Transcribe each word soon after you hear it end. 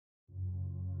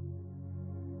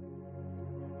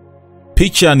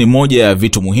Picha ni moja ya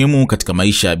vitu muhimu katika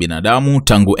maisha ya binadamu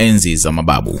tangu enzi za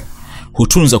mababu.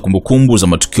 Hutunza kumbukumbu za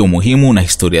matukio muhimu na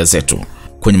historia zetu.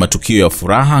 Kwenye matukio ya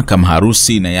furaha kama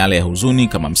harusi na yale ya huzuni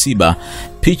kama msiba,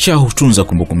 picha hutunza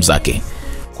kumbukumbu zake.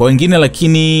 Kwa wengine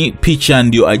lakini picha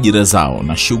ndio ajira zao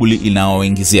na shughuli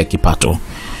inayowaingizia kipato.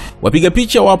 Wapiga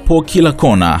picha wapo kila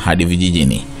kona hadi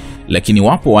vijijini. Lakini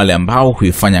wapo wale ambao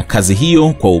huifanya kazi hiyo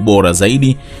kwa ubora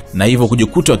zaidi na hivyo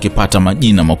kujikuta wakipata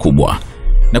majina makubwa.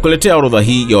 Na kuletea orodha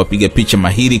hii ya wapiga picha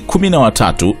mahiri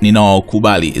 13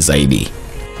 ninaowakubali zaidi.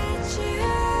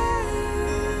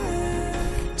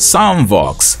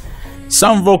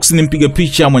 Sam Vox ni mpiga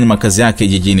picha mwenye makazi yake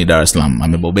jijini Dar es Salaam.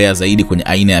 Amebobea zaidi kwenye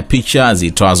aina ya picha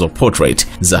ziitwazo portrait,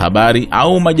 za habari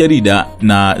au majarida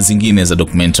na zingine za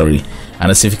documentary.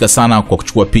 Anasifika sana kwa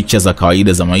kuchukua picha za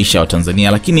kawaida za maisha ya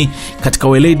Tanzania, lakini katika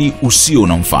weledi usio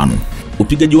na mfano.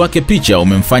 Upigaji wake picha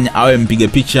umemfanya awe mpiga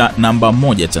picha namba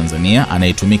 1 Tanzania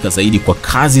anayetumika zaidi kwa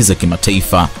kazi za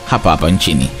kimataifa hapa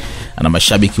nchini. Ana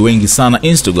mashabiki wengi sana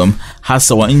Instagram,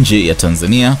 hasa wa nje ya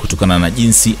Tanzania, kutokana na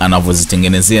jinsi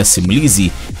anavyozitengenezea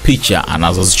simulizi picha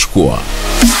anazozichukua.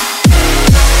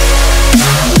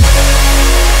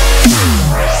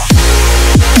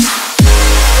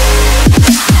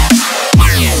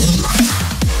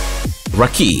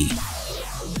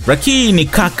 Raki ni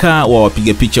kaka wa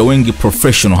wapiga picha wengi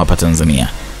professional hapa Tanzania.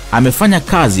 Amefanya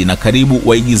kazi na karibu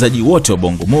waigizaji wote wa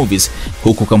Bongo Movies,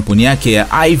 huku kampuni yake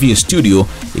ya IV Studio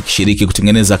ikishiriki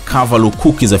kutengeneza cover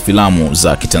lukuki za filamu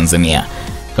za Kitanzania.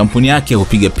 Kampuni yake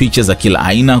hupiga picha za kila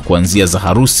aina, kuanzia za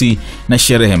harusi na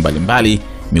sherehe mbalimbali,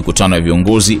 mikutano ya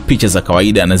viongozi, picha za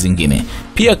kawaida na zingine.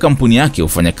 Pia kampuni yake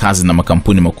hufanya kazi na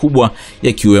makampuni makubwa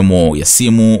yakiwemo ya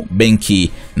simu,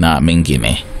 benki na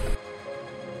mengine.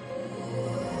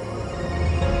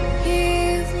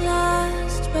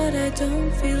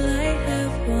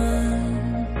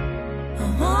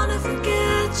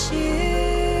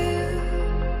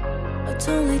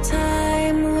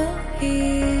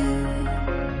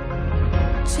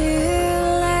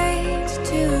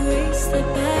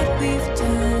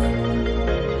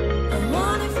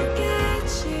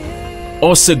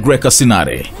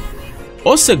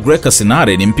 Ose Greka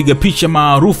Sinare ni mpiga picha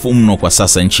maarufu mno kwa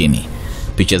sasa nchini.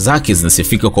 Picha zake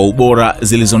zinasifika kwa ubora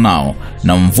zilizonao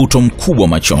na mvuto mkubwa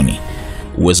machoni.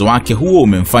 Uwezo wake huo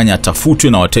umemfanya atafutwe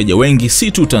na wateja wengi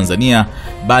si tu Tanzania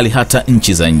bali hata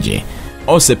nchi za nje.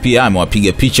 Ose pia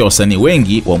amewapiga picha wasanii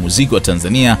wengi wa muziki wa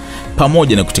Tanzania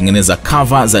pamoja na kutengeneza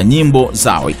cover za nyimbo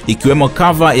zao, ikiwemo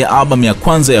cover ya album ya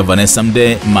kwanza ya Vanessa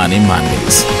Mdee, Money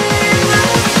Mondays.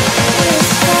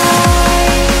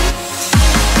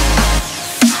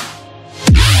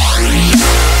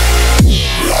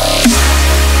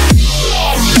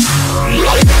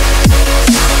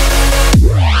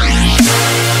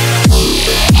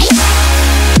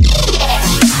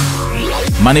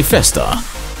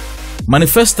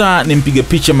 Manifesta ni mpiga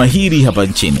picha mahiri hapa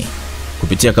nchini.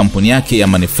 Kupitia kampuni yake ya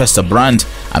Manifesta Brand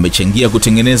amechangia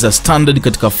kutengeneza standard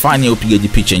katika fani ya upigaji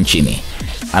picha nchini.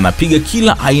 Anapiga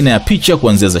kila aina ya picha,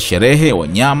 kuanzia za sherehe,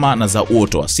 wanyama na za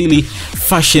uoto asili,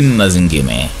 fashion na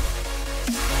zingine.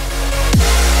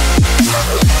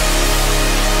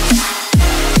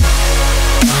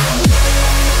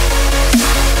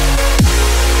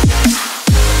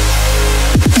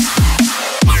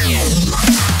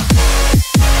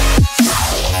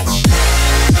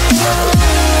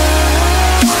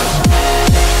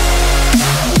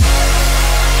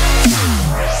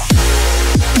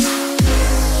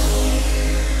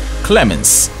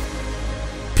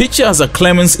 Picha za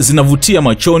Clemens zinavutia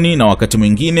machoni na wakati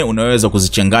mwingine unaweza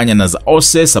kuzichanganya na za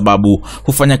Ose sababu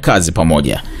hufanya kazi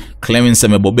pamoja. Clemens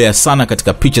amebobea sana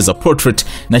katika picha za portrait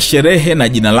na sherehe na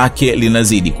jina lake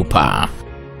linazidi kupaa.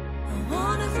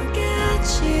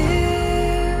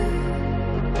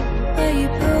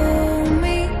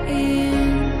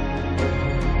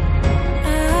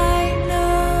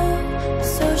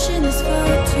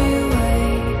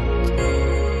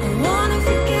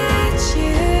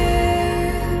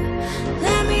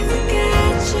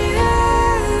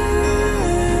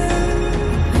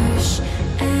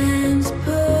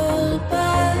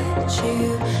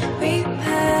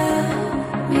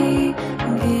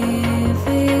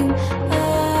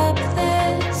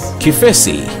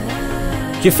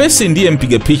 Kifesi ndiye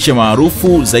mpiga picha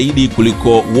maarufu zaidi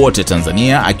kuliko wote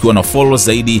Tanzania, akiwa na followers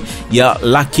zaidi ya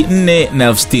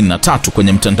 463,000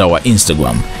 kwenye mtandao wa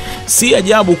Instagram. Si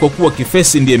ajabu kwa kuwa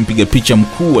Kifesi ndiye mpiga picha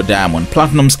mkuu wa Diamond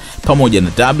Platnumz pamoja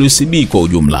na WCB kwa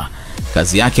ujumla.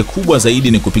 Kazi yake kubwa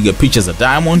zaidi ni kupiga picha za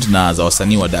Diamond na za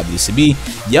wasanii wa WCB,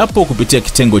 japo kupitia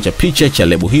kitengo cha picha cha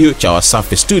lebo hiyo cha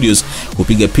Wasafi Studios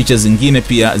kupiga picha zingine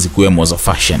pia zikiwemo za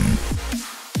fashion.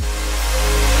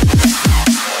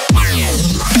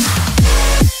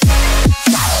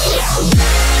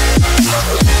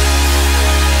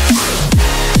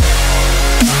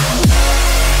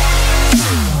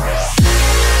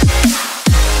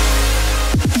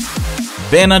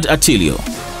 Bernard Atilio.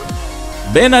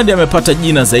 Bernard amepata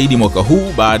jina zaidi mwaka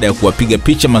huu baada ya kuwapiga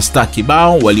picha mastaa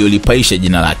kibao waliolipaisha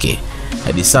jina lake.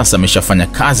 Hadi sasa ameshafanya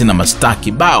kazi na mastaa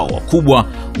kibao wakubwa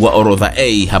wa orodha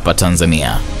A hapa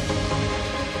Tanzania.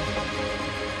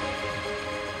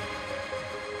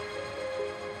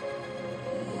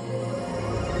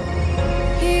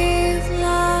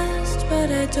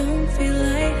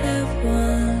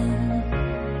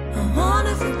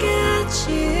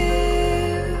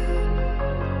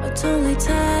 Only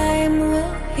time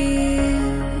will heal.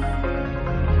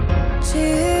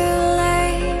 Too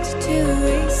late to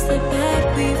erase the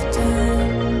bad we've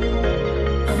done.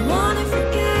 I wanna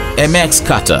forget MX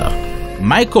Carter.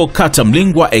 Michael Carter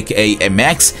Mlingwa aka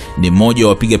MX ni mmoja wa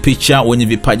wapiga picha wenye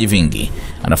vipaji vingi.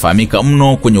 Anafahamika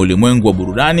mno kwenye ulimwengu wa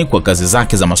burudani kwa kazi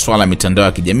zake za masuala ya mitandao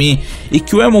ya kijamii,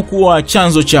 ikiwemo kuwa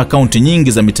chanzo cha akaunti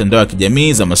nyingi za mitandao ya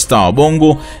kijamii za mastaa wa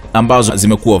bongo ambazo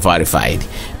zimekuwa verified.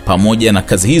 Pamoja na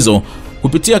kazi hizo,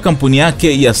 kupitia kampuni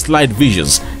yake ya Slide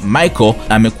Visuals, Michael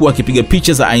amekuwa akipiga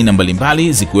picha za aina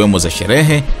mbalimbali zikiwemo za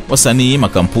sherehe, wasanii,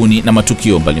 makampuni na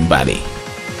matukio mbalimbali.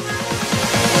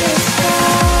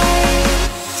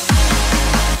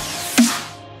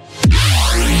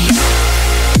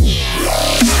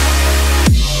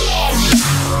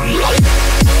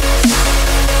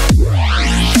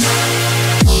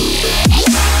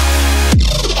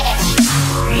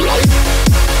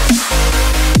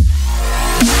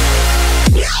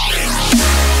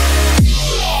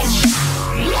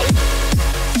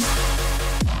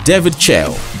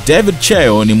 David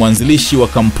Cheo ni mwanzilishi wa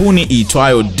kampuni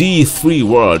iitwayo D3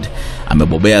 World.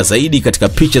 Amebobea zaidi katika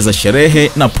picha za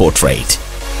sherehe na portrait.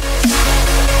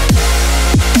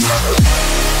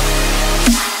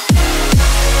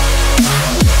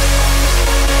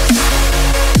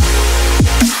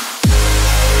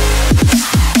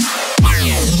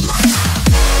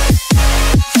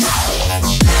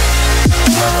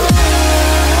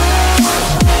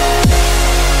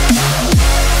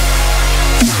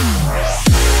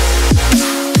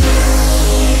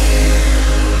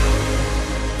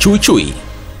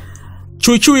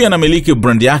 Chui anamiliki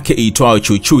brand yake iitwayo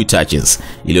Chui Touches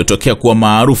iliyotokea kuwa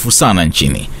maarufu sana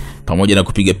nchini. Pamoja na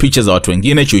kupiga picha za watu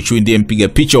wengine, Chui ndiye mpiga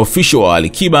picha official wa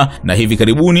Alikiba, na hivi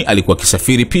karibuni alikuwa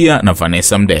kisafiri pia na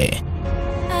Vanessa Mdee.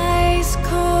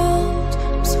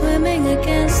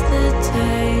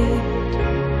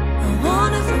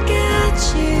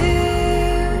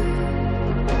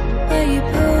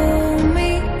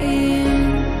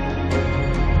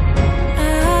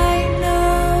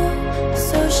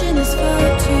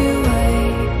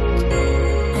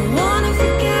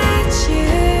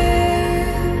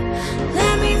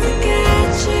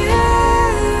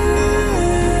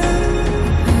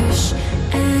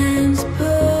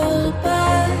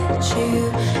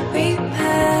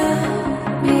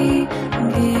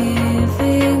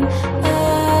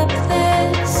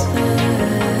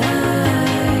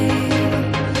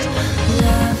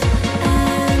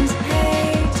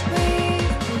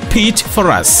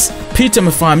 Pete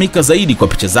amefahamika zaidi kwa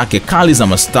picha zake kali za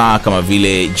mastaa kama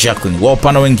vile Jacqueline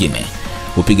Wolper na wengine.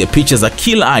 Hupiga picha za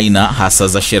kila aina, hasa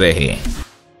za sherehe.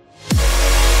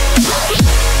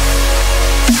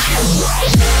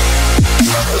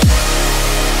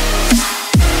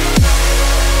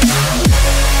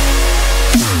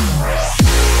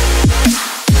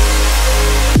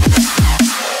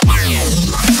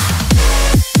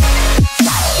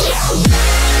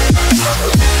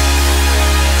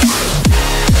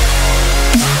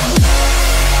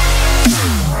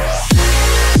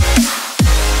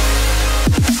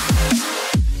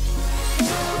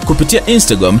 Kupitia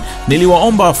Instagram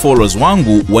niliwaomba followers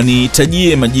wangu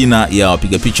wanitajie majina ya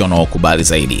wapiga picha wanaokubali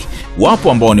zaidi.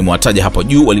 Wapo ambao nimewataja hapo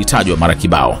juu walitajwa mara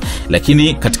kibao,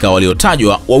 lakini katika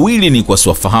waliotajwa wawili ni kwa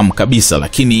siwafahamu kabisa,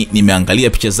 lakini nimeangalia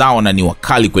picha zao na ni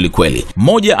wakali kweli kweli.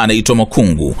 Mmoja anaitwa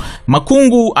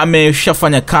Makungu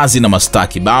ameshafanya kazi na mastaa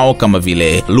kibao kama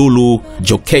vile Lulu,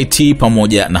 Joketi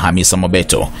pamoja na Hamisa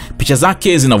Mobeto. Picha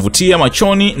zake zinavutia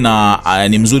machoni na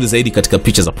ni mzuri zaidi katika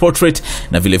picha za portrait,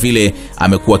 na vile vile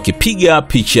amekuwa akipiga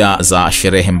picha za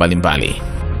sherehe mbalimbali.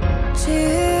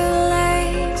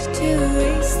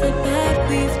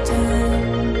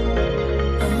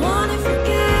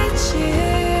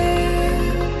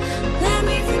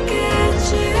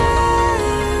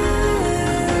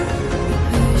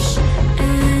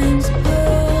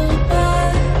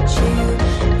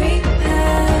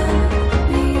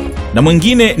 Na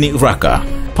mwingine ni Raka.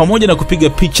 Pamoja na kupiga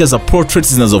picha za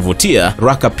portraits zinazovutia,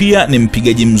 Raka pia ni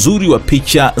mpigaji mzuri wa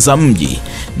picha za mji,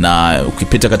 na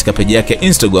ukipita katika peji yake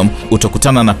Instagram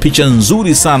utakutana na picha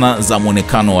nzuri sana za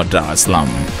muonekano wa Dar es Salaam.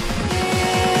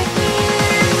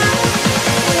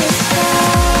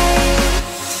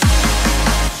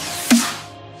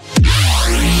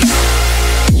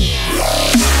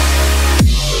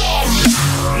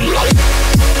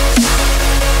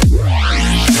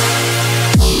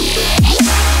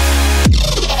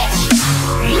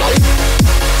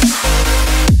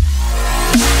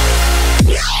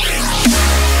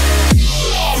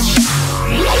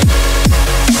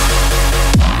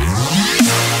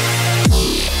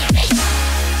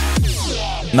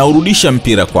 Na urudisha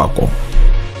mpira kwako.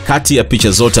 Kati ya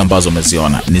picha zote ambazo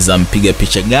umeziona, ni za mpiga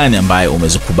picha gani ambaye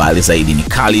umezikubali zaidi? Ni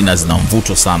kali na zina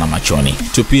mvuto sana machoni.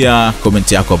 Tupia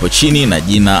comment yako hapo chini na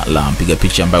jina la mpiga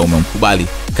picha ambaye umemkubali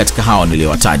katika hao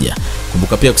niliowataja.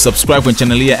 Kumbuka pia kusubscribe kwenye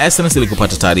channel ya SNS ili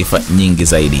kupata taarifa nyingi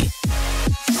zaidi.